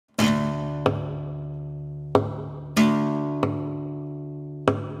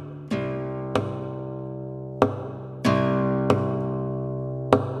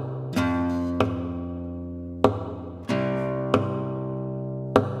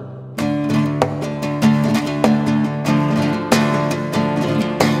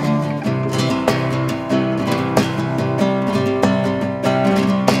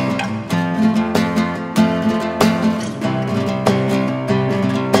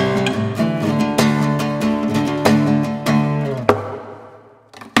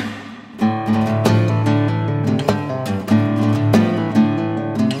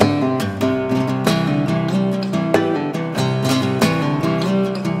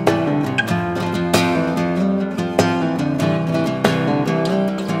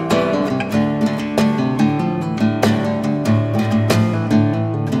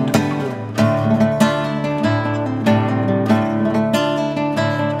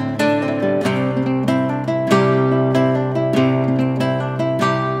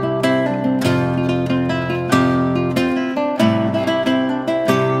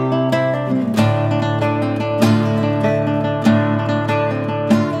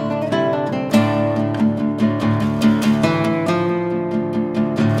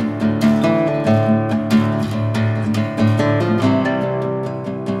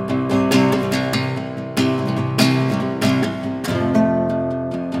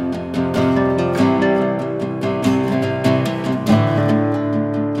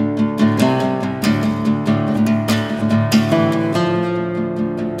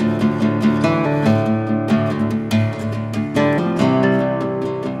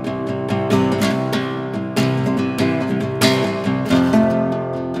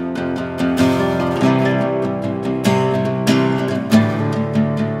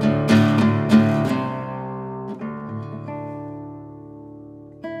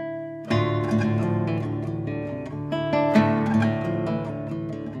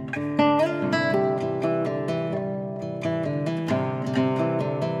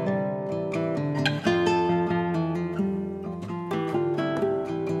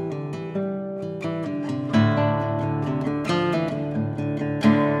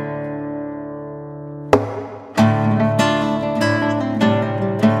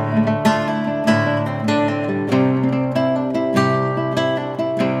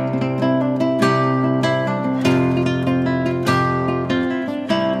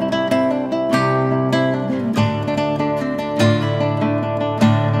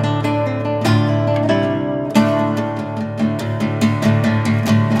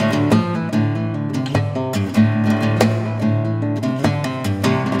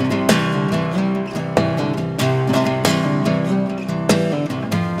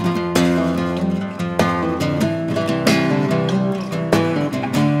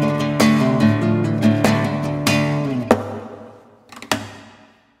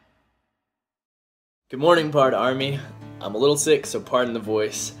morning, Bard Army. I'm a little sick, so pardon the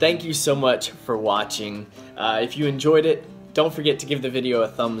voice. Thank you so much for watching. If you enjoyed it, don't forget to give the video a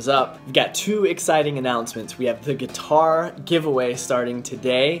thumbs up. We've got two exciting announcements. We have the guitar giveaway starting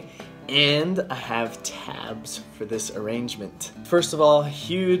today, and I have tabs for this arrangement. First of all,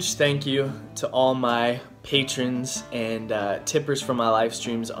 huge thank you to all my patrons and tippers from my live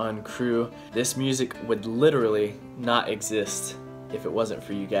streams on Crew. This music would literally not exist if it wasn't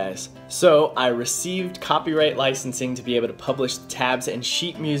for you guys. So I received copyright licensing to be able to publish tabs and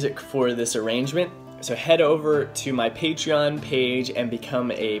sheet music for this arrangement. So head over to my Patreon page and become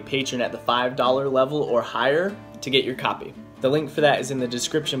a patron at the $5 level or higher to get your copy. The link for that is in the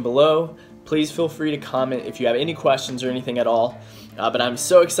description below. Please feel free to comment if you have any questions or anything at all. But I'm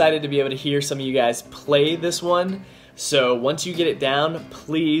so excited to be able to hear some of you guys play this one. So once you get it down,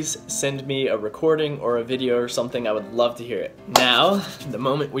 please send me a recording or a video or something. I would love to hear it. Now, the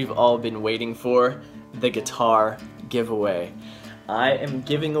moment we've all been waiting for, the guitar giveaway. I am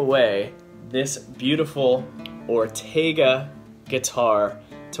giving away this beautiful Ortega guitar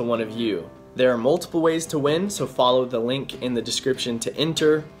to one of you. There are multiple ways to win, so follow the link in the description to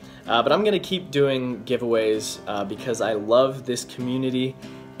enter. But I'm gonna keep doing giveaways because I love this community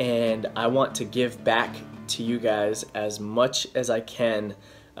and I want to give back to you guys as much as I can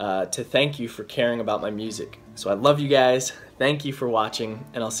to thank you for caring about my music. So I love you guys, thank you for watching,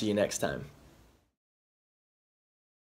 and I'll see you next time.